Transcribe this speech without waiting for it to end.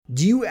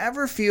Do you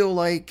ever feel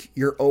like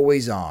you're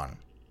always on?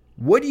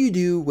 What do you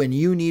do when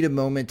you need a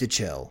moment to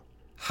chill?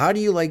 How do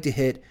you like to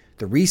hit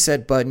the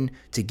reset button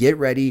to get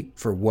ready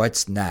for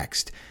what's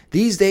next?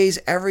 These days,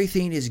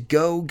 everything is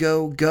go,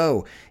 go,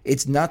 go.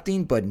 It's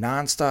nothing but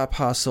nonstop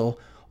hustle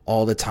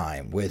all the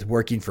time, with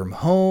working from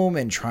home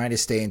and trying to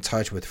stay in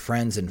touch with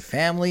friends and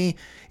family,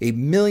 a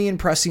million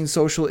pressing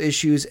social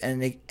issues,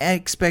 and an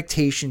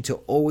expectation to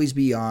always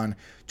be on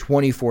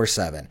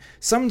 24/7.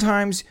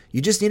 Sometimes you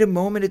just need a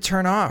moment to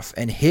turn off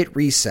and hit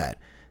reset.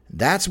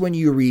 That's when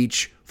you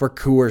reach for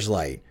Coors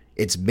Light.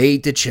 It's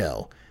made to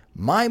chill.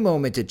 My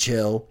moment to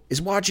chill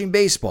is watching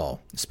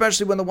baseball,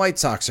 especially when the White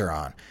Sox are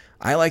on.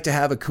 I like to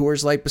have a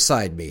Coors Light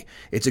beside me.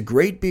 It's a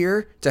great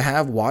beer to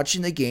have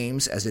watching the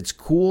games, as it's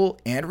cool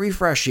and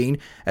refreshing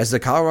as the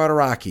Colorado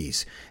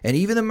Rockies. And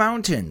even the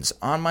mountains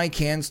on my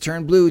cans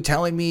turn blue,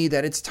 telling me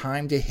that it's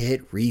time to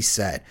hit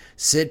reset.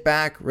 Sit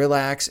back,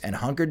 relax, and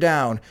hunker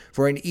down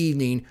for an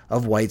evening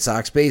of White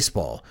Sox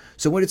baseball.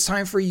 So when it's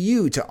time for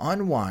you to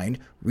unwind,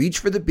 reach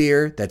for the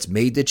beer that's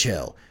made to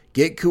chill.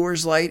 Get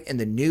Coors Light in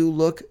the new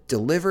look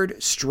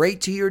delivered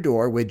straight to your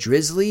door with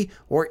Drizzly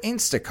or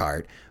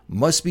Instacart.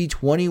 Must be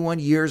 21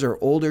 years or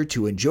older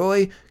to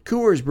enjoy.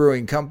 Coors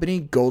Brewing Company,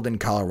 Golden,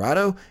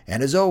 Colorado.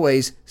 And as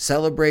always,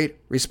 celebrate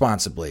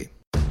responsibly.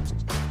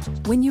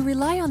 When you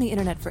rely on the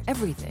internet for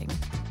everything,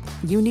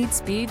 you need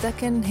speed that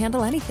can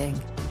handle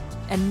anything.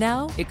 And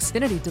now,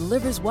 Xfinity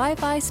delivers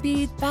Wi-Fi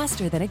speed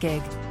faster than a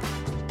gig.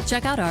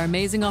 Check out our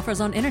amazing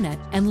offers on internet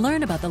and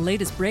learn about the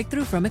latest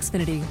breakthrough from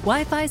Xfinity.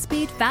 Wi-Fi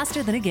speed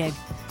faster than a gig.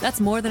 That's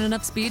more than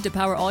enough speed to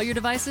power all your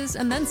devices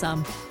and then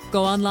some.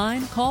 Go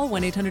online, call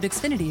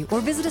 1-800-XFINITY,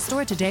 or visit a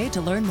store today to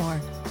learn more.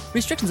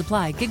 Restrictions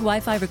apply. Gig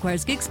Wi-Fi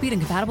requires gig speed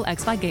and compatible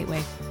xFi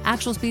gateway.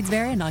 Actual speeds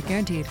vary and not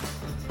guaranteed.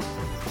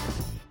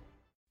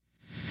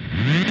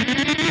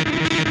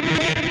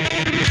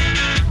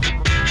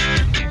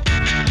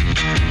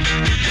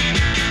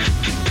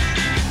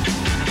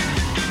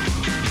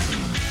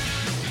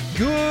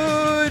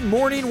 Good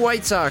morning,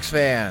 White Sox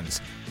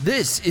fans.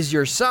 This is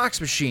your Sox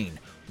Machine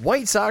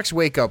White Sox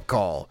wake-up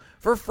call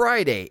for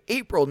Friday,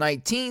 April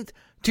 19th,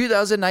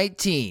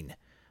 2019.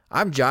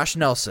 I'm Josh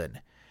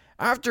Nelson.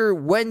 After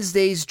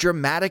Wednesday's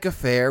dramatic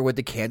affair with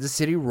the Kansas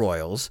City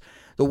Royals,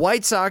 the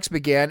White Sox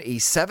began a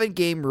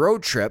 7-game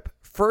road trip,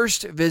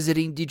 first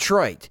visiting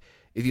Detroit.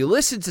 If you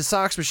listened to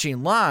Sox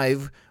Machine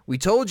Live, we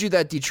told you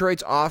that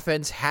Detroit's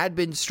offense had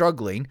been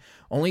struggling,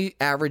 only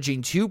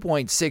averaging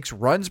 2.6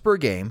 runs per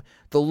game,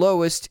 the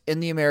lowest in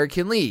the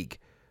American League.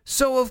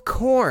 So of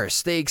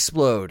course they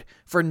explode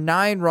for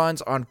 9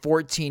 runs on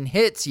 14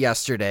 hits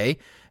yesterday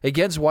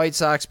against White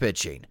Sox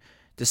pitching.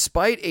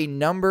 Despite a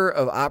number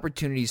of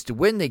opportunities to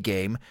win the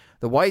game,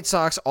 the White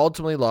Sox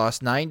ultimately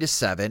lost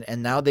 9-7,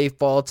 and now they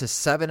fall to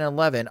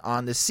 7-11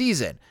 on the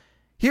season.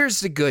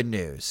 Here's the good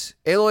news.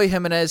 Eloy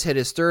Jimenez hit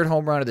his 3rd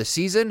home run of the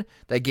season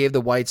that gave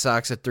the White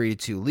Sox a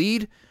 3-2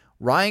 lead.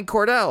 Ryan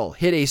Cordell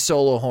hit a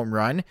solo home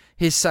run,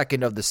 his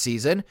 2nd of the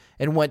season,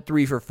 and went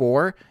 3 for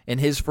 4 in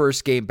his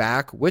first game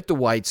back with the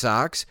White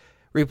Sox,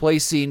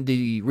 replacing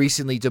the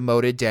recently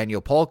demoted Daniel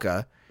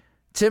Polka.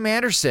 Tim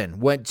Anderson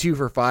went 2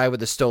 for 5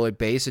 with a stolen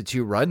base and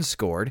 2 runs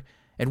scored,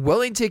 and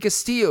Wellington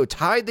Castillo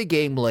tied the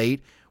game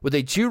late with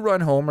a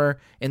 2-run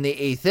homer in the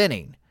 8th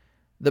inning.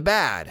 The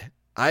bad: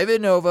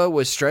 Ivan Nova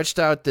was stretched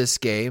out this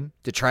game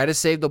to try to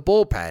save the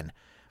bullpen,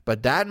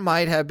 but that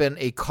might have been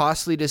a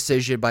costly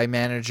decision by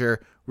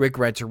manager Rick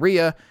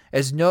Renteria,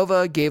 as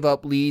Nova gave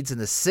up leads in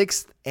the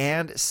 6th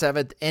and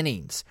 7th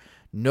innings.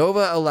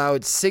 Nova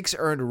allowed 6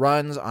 earned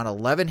runs on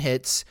 11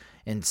 hits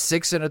in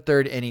 6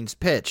 1/3 innings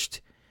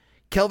pitched.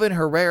 Kelvin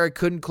Herrera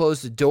couldn't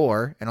close the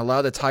door and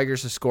allowed the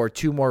Tigers to score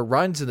 2 more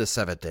runs in the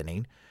 7th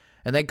inning.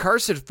 And then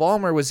Carson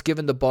Fulmer was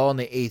given the ball in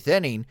the 8th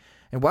inning,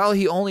 and while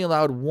he only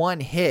allowed 1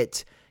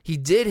 hit, he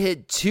did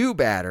hit 2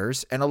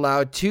 batters and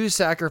allowed 2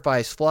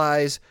 sacrifice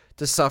flies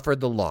to suffer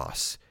the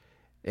loss.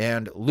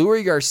 And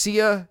Luis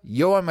Garcia,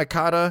 Yoan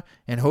Moncada,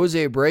 and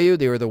Jose Abreu,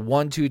 they were the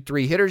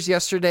 1-2-3 hitters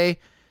yesterday.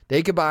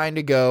 They combined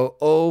to go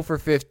 0 for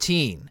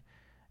 15.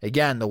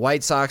 Again, the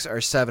White Sox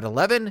are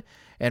 7-11,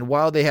 and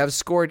while they have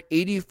scored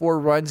 84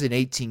 runs in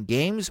 18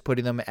 games,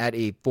 putting them at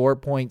a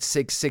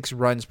 4.66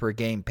 runs per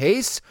game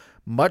pace,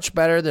 much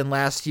better than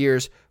last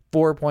year's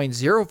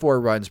 4.04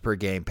 runs per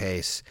game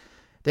pace,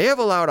 they have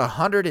allowed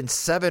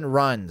 107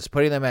 runs,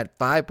 putting them at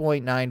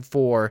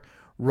 5.94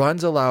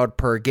 runs allowed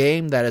per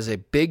game. That is a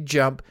big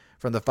jump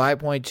from the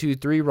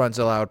 5.23 runs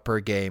allowed per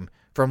game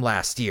from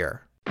last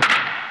year.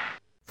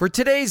 For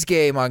today's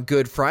game on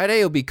Good Friday,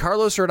 it'll be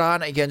Carlos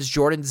Rodon against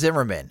Jordan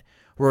Zimmermann.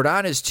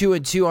 Rodon is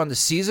 2-2 on the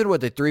season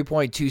with a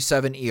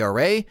 3.27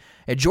 ERA,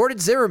 and Jordan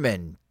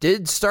Zimmermann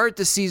did start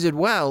the season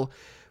well,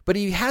 but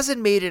he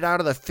hasn't made it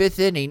out of the 5th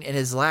inning in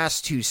his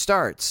last 2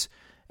 starts.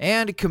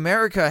 And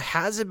Comerica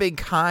hasn't been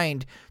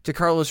kind to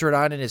Carlos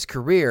Rodon in his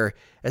career,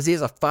 as he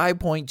has a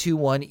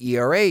 5.21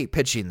 ERA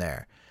pitching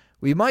there.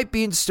 we might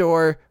be in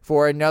store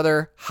for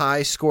another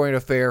high-scoring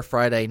affair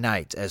Friday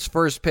night, as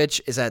first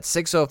pitch is at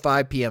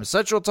 6:05 p.m.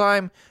 Central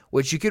Time,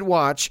 which you can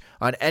watch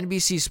on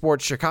NBC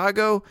Sports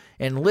Chicago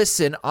and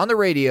listen on the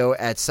radio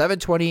at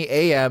 7:20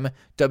 a.m.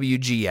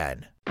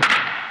 WGN.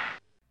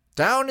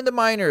 Down in the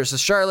minors, the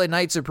Charlotte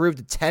Knights improved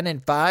to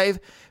 10-5,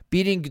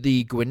 beating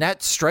the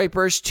Gwinnett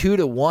Stripers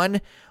 2-1.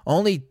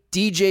 Only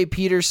DJ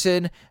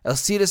Peterson,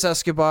 Alcides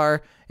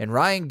Escobar, and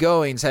Ryan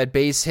Goings had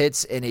base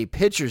hits in a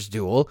pitcher's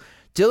duel.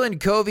 Dylan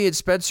Covey and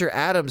Spencer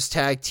Adams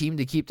tag team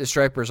to keep the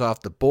Stripers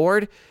off the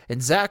board,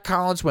 and Zach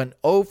Collins went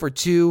 0 for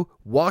 2,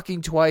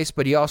 walking twice,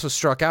 but he also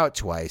struck out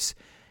twice.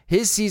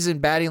 His season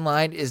batting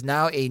line is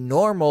now a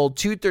normal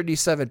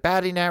 .237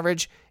 batting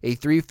average, a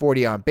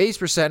 .340 on-base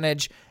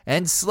percentage,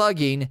 and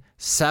slugging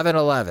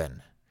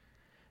 .711.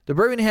 The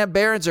Birmingham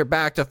Barons are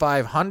back to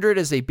 .500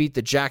 as they beat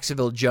the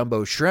Jacksonville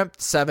Jumbo Shrimp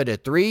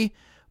 7-3.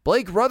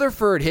 Blake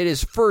Rutherford hit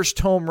his first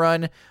home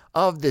run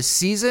of the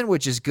season,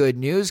 which is good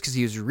news because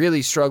he was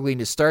really struggling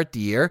to start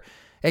the year.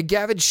 And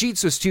Gavin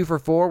Sheets was 2 for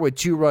 4 with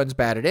 2 runs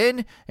batted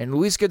in, and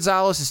Luis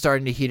Gonzalez is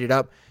starting to heat it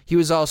up. He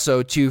was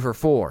also 2 for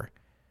 4.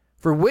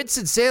 For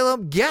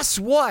Winston-Salem, guess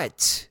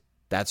what?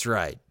 That's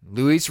right.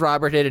 Luis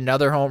Robert hit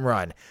another home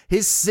run.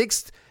 His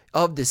 6th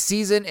of the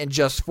season in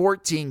just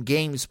 14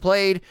 games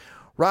played.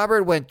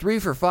 Robert went 3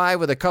 for 5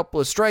 with a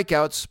couple of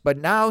strikeouts, but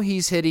now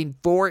he's hitting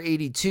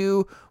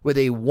 .482 with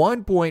a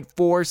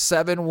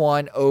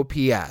 1.471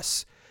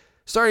 OPS.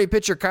 Starting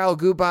pitcher Kyle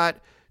Gubat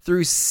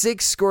threw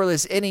 6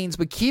 scoreless innings,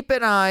 but keep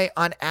an eye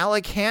on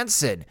Alec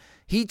Hansen.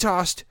 He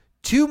tossed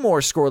 2 more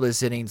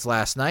scoreless innings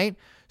last night,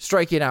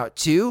 striking out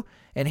 2.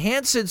 And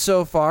Hansen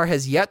so far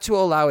has yet to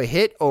allow a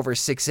hit over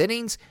 6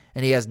 innings,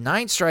 and he has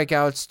 9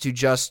 strikeouts to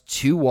just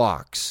 2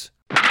 walks.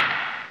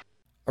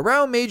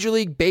 Around Major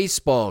League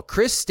Baseball,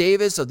 Chris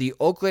Davis of the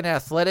Oakland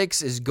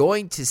Athletics is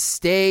going to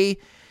stay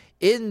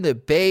in the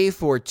Bay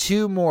for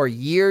 2 more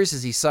years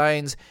as he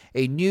signs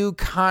a new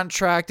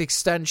contract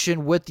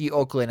extension with the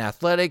Oakland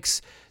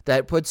Athletics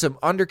that puts him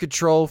under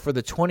control for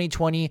the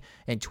 2020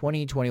 and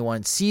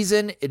 2021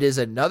 season. It is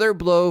another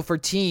blow for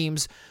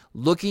teams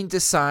looking to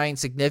sign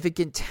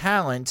significant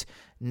talent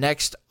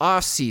next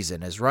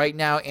offseason, as right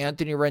now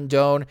Anthony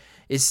Rendon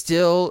is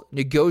still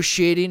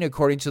negotiating,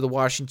 according to the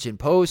Washington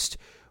Post,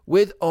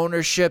 with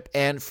ownership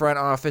and front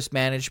office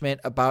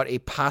management about a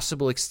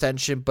possible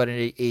extension, but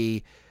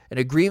an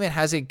agreement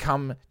hasn't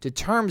come to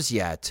terms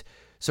yet.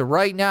 So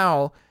right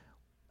now,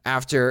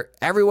 after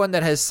everyone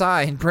that has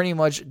signed pretty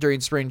much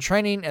during spring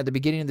training at the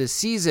beginning of the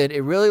season,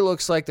 it really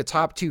looks like the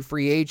top 2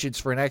 free agents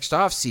for next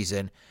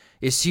offseason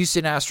is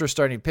Houston Astros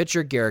starting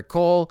pitcher Garrett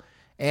Cole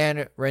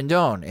and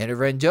Rendon. And if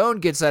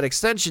Rendon gets that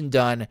extension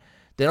done,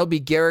 then it'll be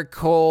Garrett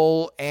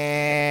Cole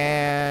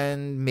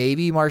and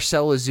maybe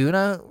Marcell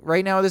Ozuna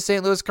right now with the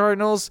St. Louis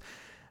Cardinals.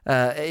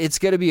 It's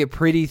going to be a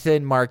pretty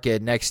thin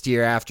market next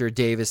year after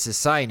Davis is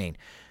signing.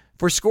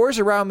 For scores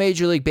around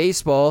Major League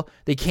Baseball,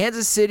 the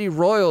Kansas City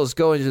Royals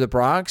go into the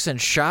Bronx and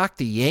shock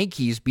the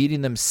Yankees,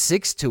 beating them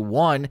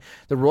 6-1.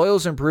 The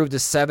Royals improved to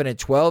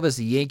 7-12 as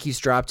the Yankees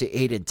dropped to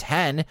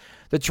 8-10.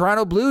 The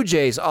Toronto Blue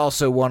Jays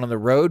also won on the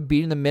road,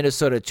 beating the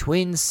Minnesota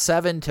Twins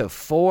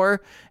 7-4.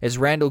 As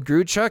Randall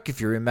Grichuk,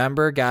 if you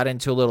remember, got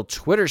into a little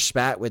Twitter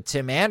spat with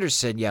Tim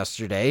Anderson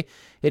yesterday.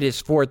 Hit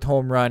his 4th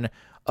home run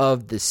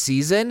of the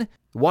season.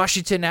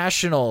 Washington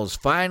Nationals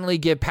finally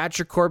give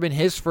Patrick Corbin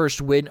his first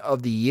win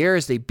of the year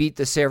as they beat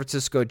the San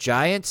Francisco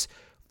Giants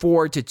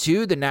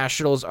 4-2. The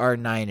Nationals are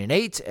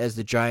 9-8 as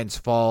the Giants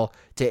fall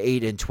to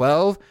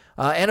 8-12.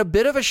 And a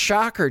bit of a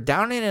shocker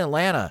down in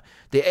Atlanta.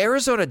 The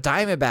Arizona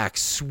Diamondbacks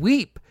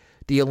sweep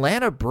the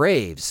Atlanta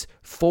Braves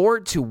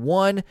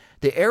 4-1.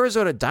 The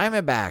Arizona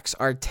Diamondbacks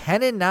are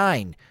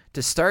 10-9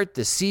 to start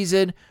the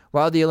season,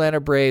 while the Atlanta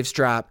Braves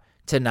drop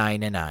to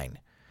 9-9.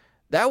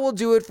 That will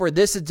do it for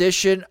this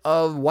edition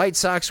of White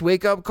Sox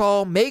Wake Up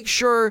Call. Make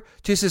sure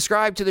to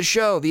subscribe to the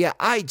show via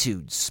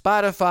iTunes,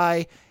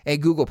 Spotify,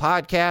 and Google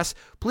Podcasts.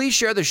 Please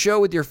share the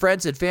show with your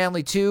friends and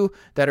family too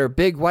that are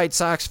big White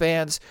Sox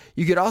fans.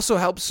 You could also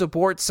help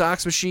support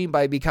Sox Machine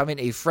by becoming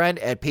a friend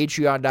at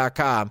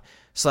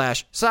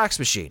patreon.com/Sox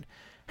Machine.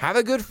 Have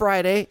a good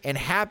Friday and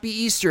happy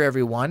Easter,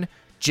 everyone.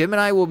 Jim and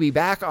I will be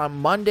back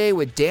on Monday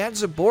with Dan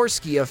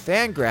Zaborski of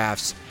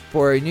Fangraphs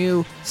for a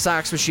new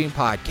Sox Machine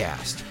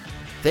podcast.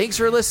 Thanks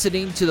for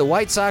listening to the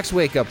White Sox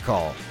Wake Up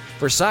Call.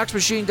 For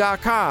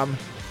SoxMachine.com,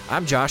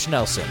 I'm Josh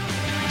Nelson.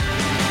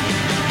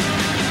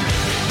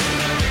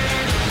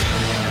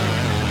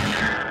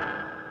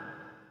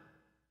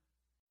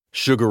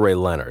 Sugar Ray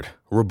Leonard,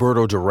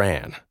 Roberto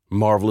Duran,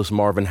 Marvelous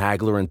Marvin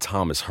Hagler, and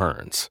Thomas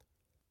Hearns.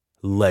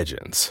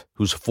 Legends,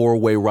 whose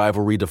 4-way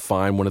rivalry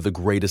defined one of the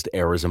greatest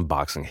eras in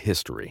boxing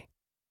history.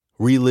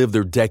 Relive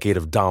their decade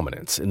of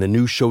dominance in the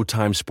new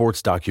Showtime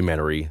sports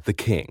documentary, The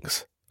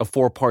Kings, a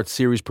 4-part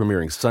series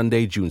premiering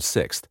Sunday, June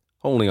 6th,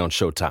 only on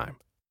Showtime.